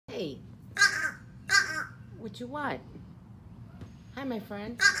What you want? Hi, my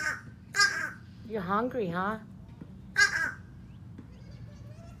friend. You're hungry, huh?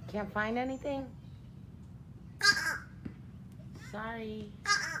 Can't find anything? Sorry.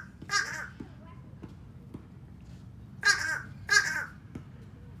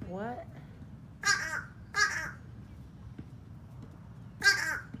 What?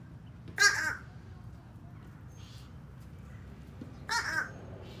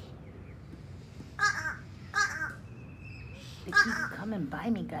 They keep coming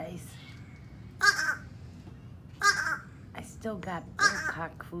by me, guys. I still got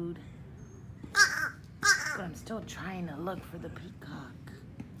peacock food, but I'm still trying to look for the peacock.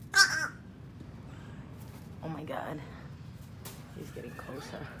 Oh my God. He's getting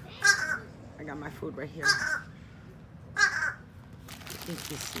closer. I got my food right here. You think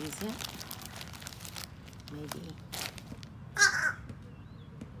he sees it? Maybe.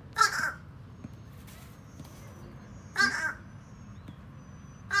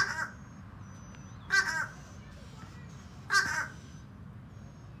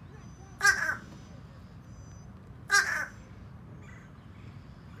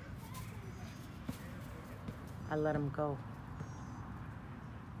 I let him go.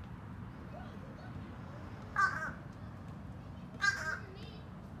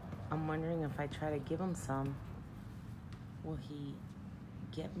 I'm wondering if I try to give him some, will he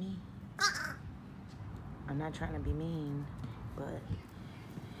get me? I'm not trying to be mean, but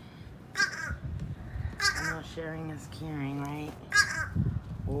I know sharing is caring, right?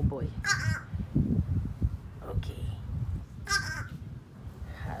 Oh boy. Okay.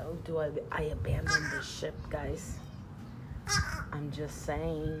 How do I abandon this ship, guys? I'm just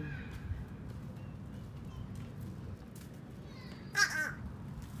saying.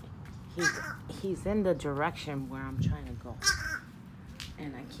 He's in the direction where I'm trying to go,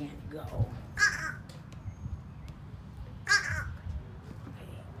 and I can't go.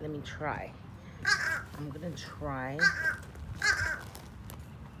 Okay, let me try. I'm gonna try to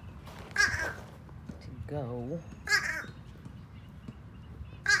go.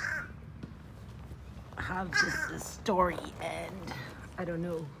 How does this story end? I don't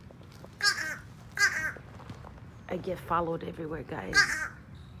know. I get followed everywhere, guys.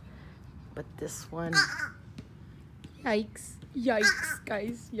 But this one, yikes, yikes,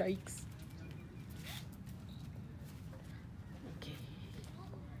 guys, yikes. Okay.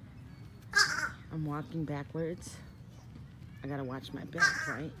 I'm walking backwards. I gotta watch my back,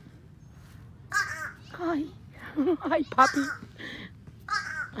 right? Hi. Hi, puppy.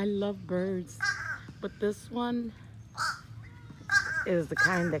 I love birds. But this one is the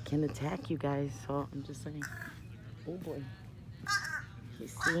kind that can attack you guys. So I'm just saying, oh boy.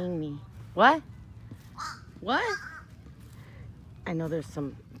 He's seeing me. What? What? I know there's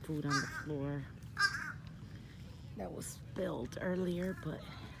some food on the floor that was spilled earlier, but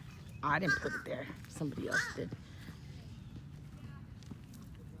I didn't put it there. Somebody else did.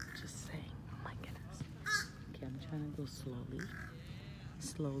 Just saying. Oh my goodness. Okay, I'm trying to go slowly.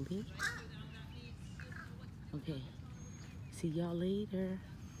 Slowly. Okay. See y'all later.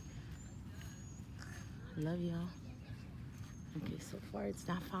 Love y'all. Okay, so far it's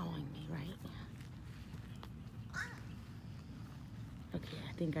not following me, right? Okay,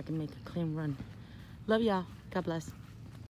 I think I can make a clean run. Love y'all. God bless.